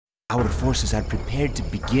Our forces are prepared to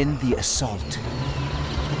begin the assault.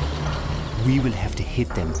 We will have to hit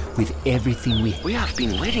them with everything we have. We have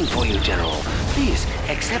been waiting for you, General. Please,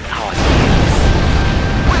 accept our gifts.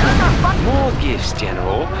 More gifts,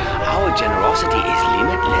 General. Our generosity is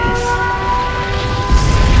limitless.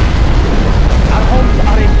 Our homes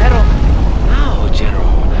are in peril. Now,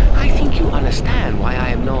 General, I think you understand why I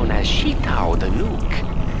am known as Shitao the Nuke.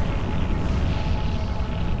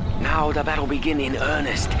 Now the battle begin in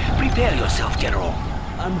earnest. Prepare yourself, General.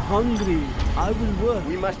 I'm hungry. I will work.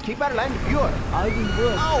 We must keep our land pure. I will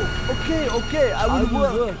work. Ow! Okay, I will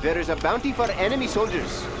work. There is a bounty for enemy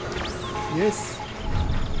soldiers. Yes.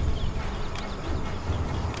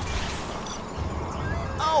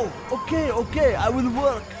 Ow! Okay, I will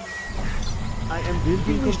work. I am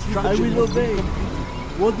building construction. I will obey.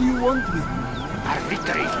 What do you want with me? Our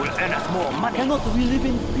victories will earn us more money. Cannot we live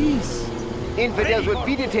in peace? Infidels will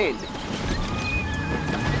be detained.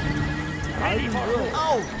 I will work.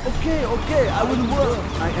 Ow! Okay, I will work.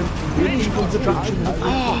 I am building construction.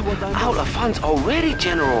 Out of funds already,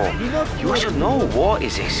 General. You should know war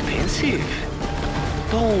is expensive.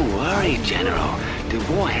 Don't worry, General. The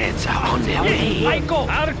warheads are on their way. Aiko,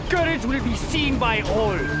 our courage will be seen by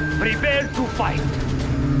all. Prepare to fight.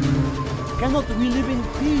 Cannot we live in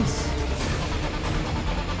peace?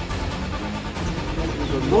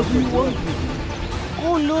 What do you want with me?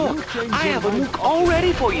 Oh look, I have a nuke all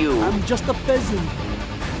ready for you. I'm just a peasant.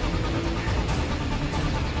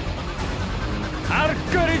 Our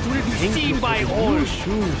courage will be seen by all. New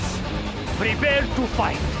shoes. Prepare to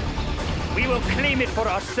fight. We will claim it for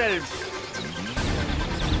ourselves.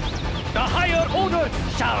 The higher order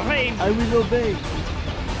shall reign. I will obey.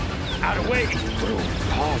 Our way is through.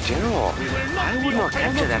 Oh, General, I would not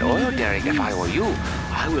capture that oil derrick if I were you.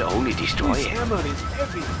 I will only destroy This it. hammer is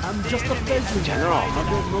heavy. I'm just a peasant. General,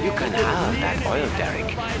 you can have that oil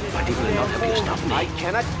derrick, but it will not help you stop I me.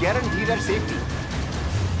 cannot guarantee their safety.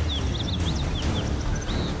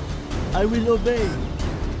 I will obey.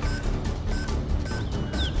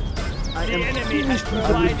 I am finished with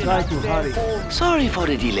the will try to hurry. Sorry for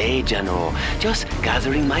the delay, General. Just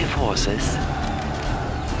gathering my forces.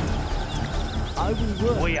 I will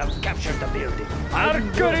work. We have captured the building. Our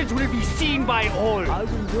courage will be seen by all. I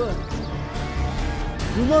will work.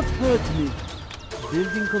 Do not hurt me.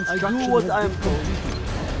 Building construction. I do what I am completing.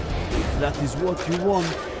 If that is what you want.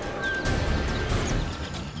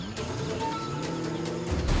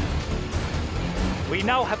 We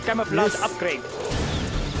now have camouflage Yes. upgrade.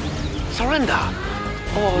 Surrender!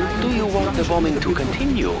 Or do you want the bombing to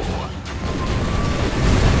continue?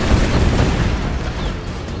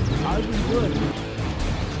 I will work.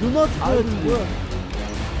 Do not hurt me.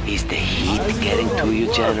 Is the heat getting to you,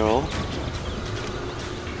 General?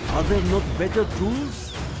 Are there not better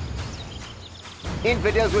tools?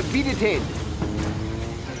 Infidels will be detained.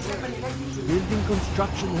 Building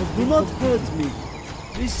construction has been... Do not hurt me.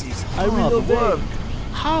 This is I will obey.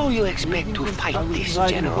 How you expect to fight this,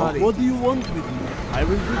 General? What do you want with me? I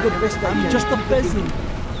will do the best I can. I'm just a peasant.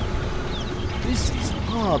 This is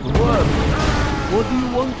hard work. What do you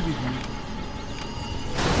want with me?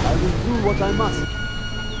 I will do what I must.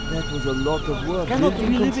 That was a lot of work. Cannot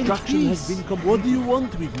we live in peace? What do you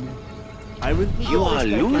want with me? I will do You are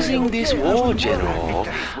losing this war, General.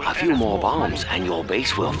 A few more bombs and your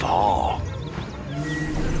base will fall.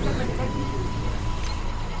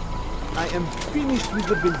 I am finished with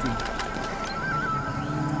the building.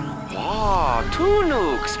 Wow, 2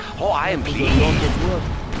 nukes! Oh, I am A lot pleased. of work.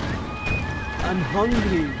 I'm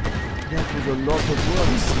hungry. That was a lot of work.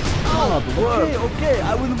 This is hard work. Okay,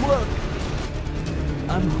 I will work.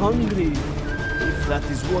 I'm hungry. If that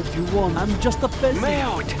is what you want, I'm just a peasant.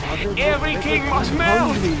 Melt! Other Everything I'm must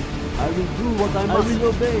melt! hungry. I will do what I must. I will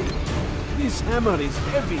obey. This hammer is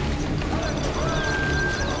heavy.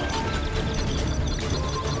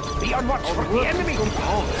 Be on watch for the enemy.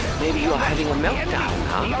 Oh, maybe you are having a meltdown,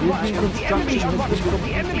 huh? Building construction has been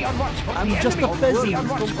completed. I'm just a peasant.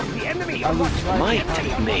 Might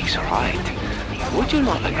makes right. Would you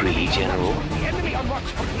not agree, General?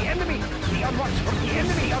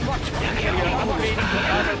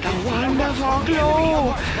 The wonderful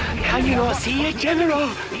glow! Can you not see it, General?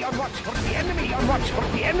 Be on watch for the enemy. Be on watch for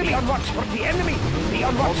the enemy. Be on watch for the enemy. Be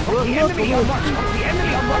on watch for the enemy.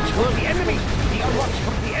 Be on watch for the enemy. Be on watch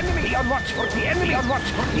for the enemy. Be on watch for the enemy. Be on watch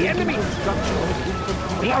for the enemy. Be on watch for the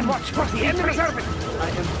enemy. Be on watch for the enemy. I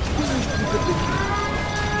am finished with the building.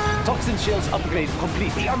 Toxin shells upgrade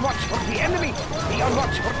complete. Be on watch for the enemy. Be on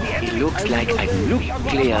watch for the enemy. It looks like a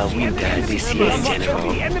nuclear winter this year,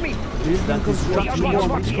 General. Building construction Be on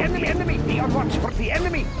watch for the enemy. Be on watch for the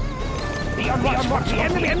enemy. Be on watch for the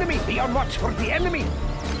enemy. Be on watch for the enemy.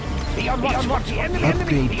 Be on watch for the enemy.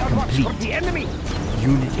 Upgrade Be on watch for complete. the enemy.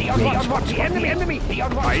 Unit Be on watch ready. for the enemy. Be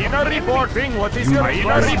on watch for Hyena the enemy. reporting. What is your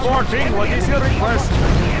reporting? What is your request?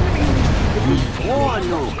 War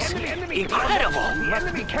nukes. Incredible. The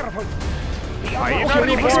enemy, careful. Hyena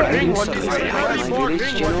reporting. What is your My reporting? village, What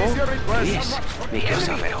is General? your request? Yes. Make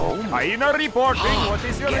yourself at home. Hyena reporting. What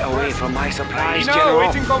is your Get away request? from my supplies, Hyena General.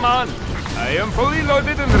 awaiting command. I am fully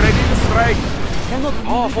loaded and ready to strike.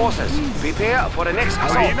 All forces, prepare for the next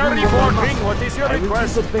assault. Hyena reporting. What is your I will do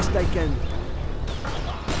request? the best I can.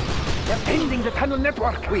 Defending the tunnel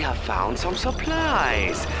network. We have found some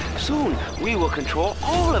supplies. Soon, we will control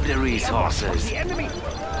all of the resources. The enemy.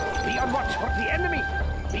 Be on watch for the enemy.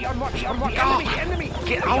 Be on watch for the enemy.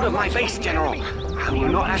 Get out of my base, General. I will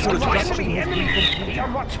not ask you twice. Be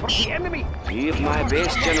on watch for the enemy. Leave my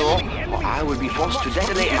base, General, or I will be forced to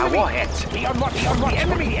detonate my warheads. Be on watch for the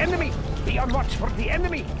enemy. Be on watch for the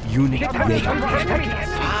enemy. Unit ready.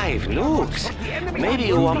 5 nukes. Maybe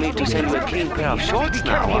you want me to send you a clean pair of shorts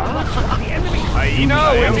now, huh? Hyena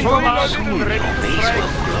awaiting command. Soon, And your ready to base strike.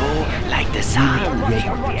 will glow like the sun.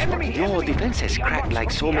 Ready. Your defenses cracked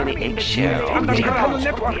like so many eggshells. Under the tunnel General.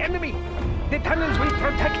 network. The enemy. The tunnels will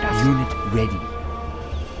protect us. Unit ready.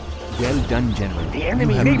 Well done, General. The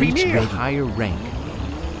enemy You have may be reached near. a higher rank.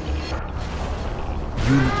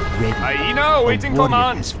 Unit ready. Hyena A awaiting warrior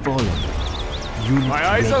command. has fallen. Unit My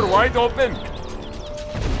eyes ready. are wide open.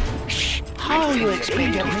 How you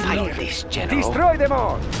expect to fight this, General? Destroy them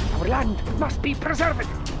all. Our land must be preserved.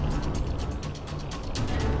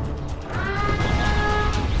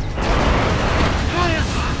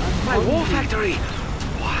 My war factory!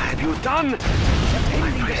 What have you done?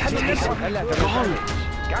 Defending the tunnel Prestige network. gone.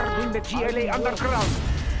 Guarding the GLA underground.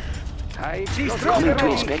 I destroy Coming them to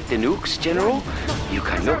all. inspect the nukes, General? You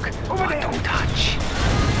can look, Over but there. don't touch.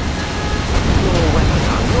 Your weapons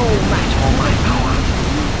are no match for my power.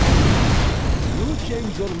 You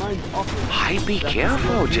change your mind often. I be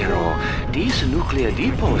careful, General. These nuclear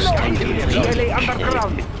depots tend to GLA leak.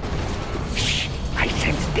 underground. Shh! I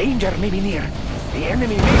sense danger may be near. The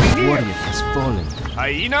enemy may be near. Warrior has fallen.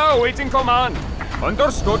 Hyena awaiting command.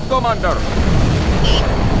 Understood, Commander.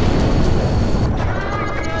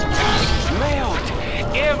 Melt!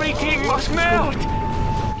 Everything must melt!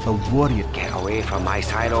 A warrior. Get away from my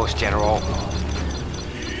silos, General.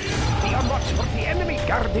 Be on watch for the enemy.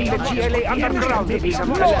 Guarding the GLA underground. Maybe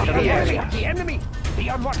some the enemy. Be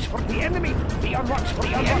on watch for the enemy. Be on watch for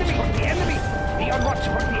the enemy. Be on watch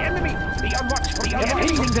for the enemy. Be on watch for the enemy.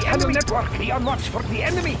 Defending the tunnel network. Be on watch for the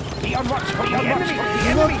enemy. Be on watch for the enemy.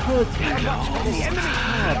 Do not hurt me. Be on watch for the enemy.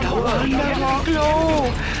 The wonderful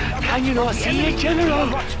glow! Can you not see it, General? Be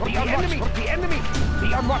on watch for the enemy.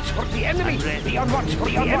 Be on watch for the enemy. Be on watch for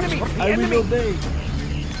the enemy. I will obey.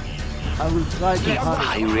 I will try to Are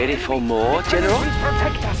hurry. you ready for more, General? Will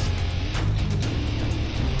protect us.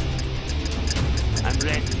 I'm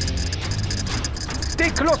ready. Stay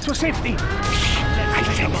close to safety. I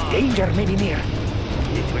sense danger may be near.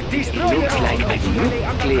 It will destroy Looks them all. like a GLA nuclear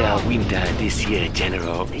underground. winter this year,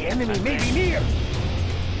 General. The enemy may be near.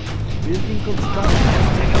 Building construction.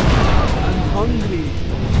 I'm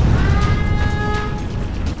hungry.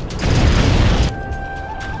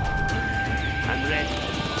 I'm ready.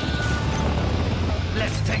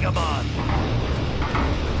 Let's take them on.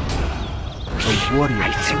 A warrior I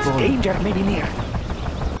has sense fallen. danger may be near.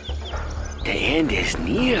 The end is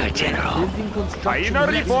near, General. Building construction.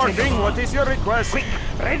 Hyena reporting. What is your request? Quick,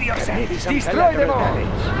 ready yourself. Destroy them all.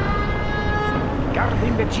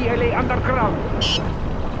 Guarding the GLA underground.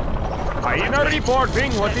 Hyena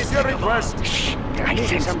reporting. What is your request? I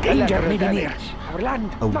sense danger may be near. Our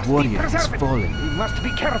land A must warrior be has preserved. fallen. We must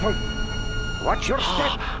be careful. Watch your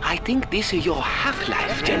step. I think this is your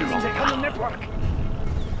half-life, Defending the General. tunnel network.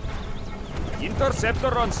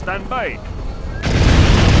 Interceptor on standby.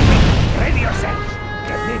 Ready yourselves.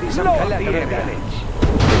 There may be some collateral damage.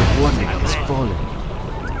 A warrior has fallen.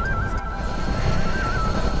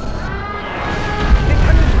 The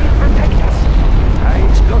tunnels will protect us. High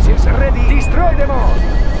explosives are ready. Destroy them all.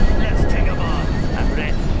 Let's take them on. I'm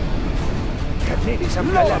ready. There may be some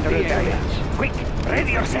collateral damage. Quick,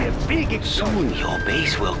 ready yourselves. Big explosion. Soon your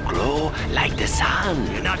base will glow like the sun.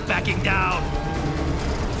 You're not backing down.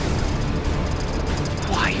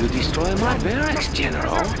 Why you destroy my barracks,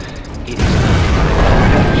 General? It is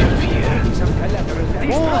not you fear. Some collateral damage.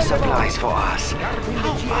 More supplies for us.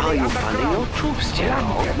 How are you funding your troops,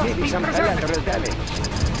 General? There may be some collateral damage.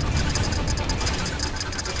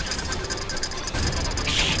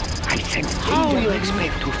 I sense How danger. you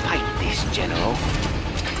expect to fight this, General?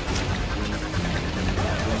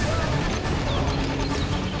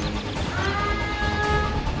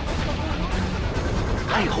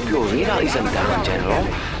 I I hope your radar isn't down, General.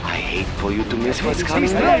 I hate for you to miss what's coming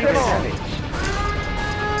Destroy next. them all.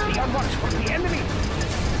 Be on watch for the enemy.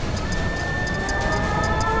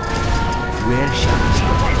 Where shall we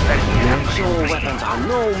start? Your weapons are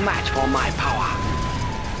no match for my power.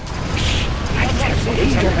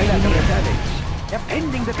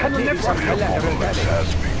 Defending the tunnel network.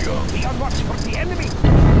 Be on watch for the enemy.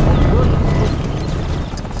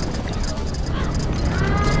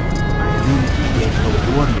 Yet a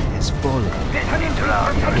warrior has fallen.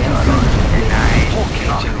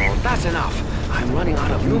 Okay, General, that's enough. I'm running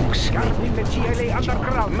out of nukes. Guarding the GLA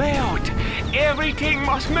underground. Melt! Everything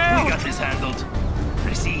must melt! We got this handled.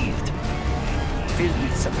 Received. Filled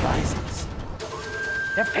with surprises.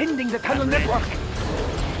 Defending the tunnel network.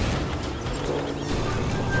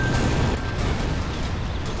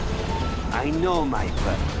 I know my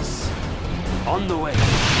purpose. On the way.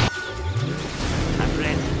 I'm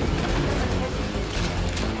ready.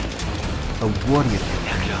 A warrior.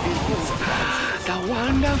 The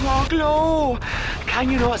wonderful glow! Can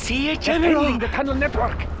you not see it, General? Defending the tunnel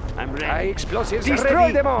network. I'm ready. High explosives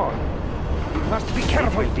destroy them all. You must be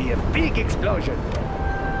careful. It will be a big explosion.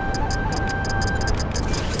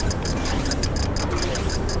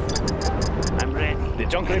 I'm ready. The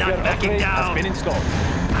junk We're not repair backing upgrade down. has been installed.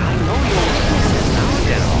 I know your weaknesses now,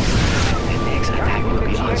 General. The next attack will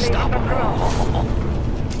be unstoppable.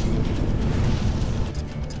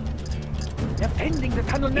 Defending the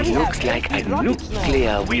tunnel It network. looks like a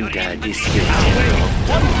nuclear winter this year, General.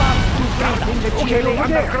 Guarding the GLA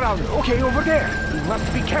underground. Okay, over there. You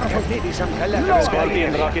must be careful. Maybe some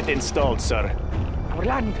Scorpion rocket installed, sir. Our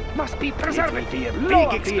land must be preserved. It will be a Blow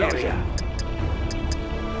big up the area.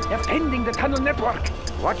 Defending the tunnel network.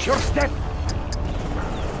 Watch your step.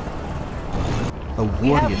 A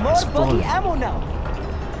warrior has fallen.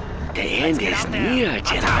 The end is near,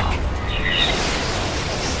 General.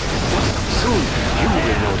 Soon, you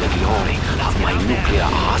will know the glory of my nuclear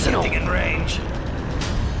arsenal. Getting in range.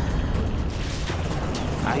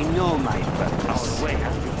 I know my purpose. Our way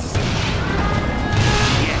has been set.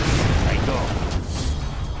 Yes, I go.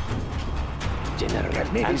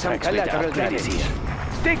 General, Maybe some collateral damage here.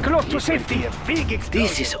 Stay close to safety. A big explosion.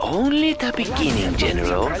 This is only the beginning,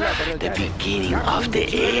 General. The beginning of the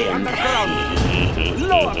end.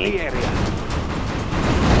 Blow up the area.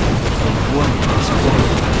 A warrior has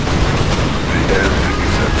fallen.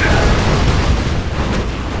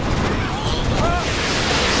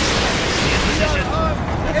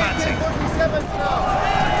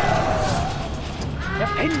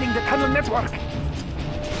 Defending the tunnel network.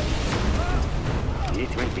 It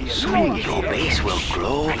will be a Soon big your area. base will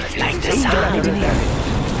glow like the sun. You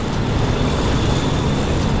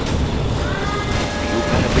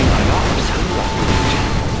better bring a lot of sun.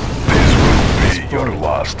 This will be your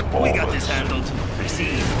last We moment. got this handled.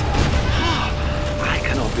 Received. I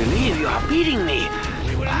cannot believe you are beating me.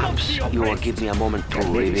 Perhaps you will give me a moment to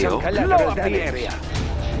Maybe some review. collateral up the area.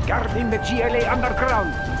 Guarding the GLA underground.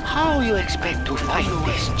 How you expect to fight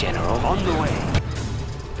this, General? On the way.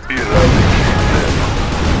 Eradicate them.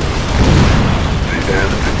 The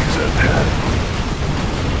end is at hand.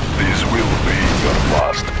 These will be your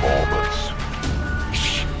last moments.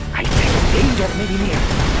 Shh! I think danger may be near.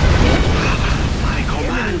 My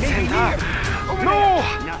command center. No!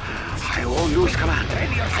 I won't lose command.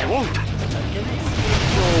 I won't.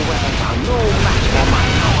 Your weapons are no match for mine.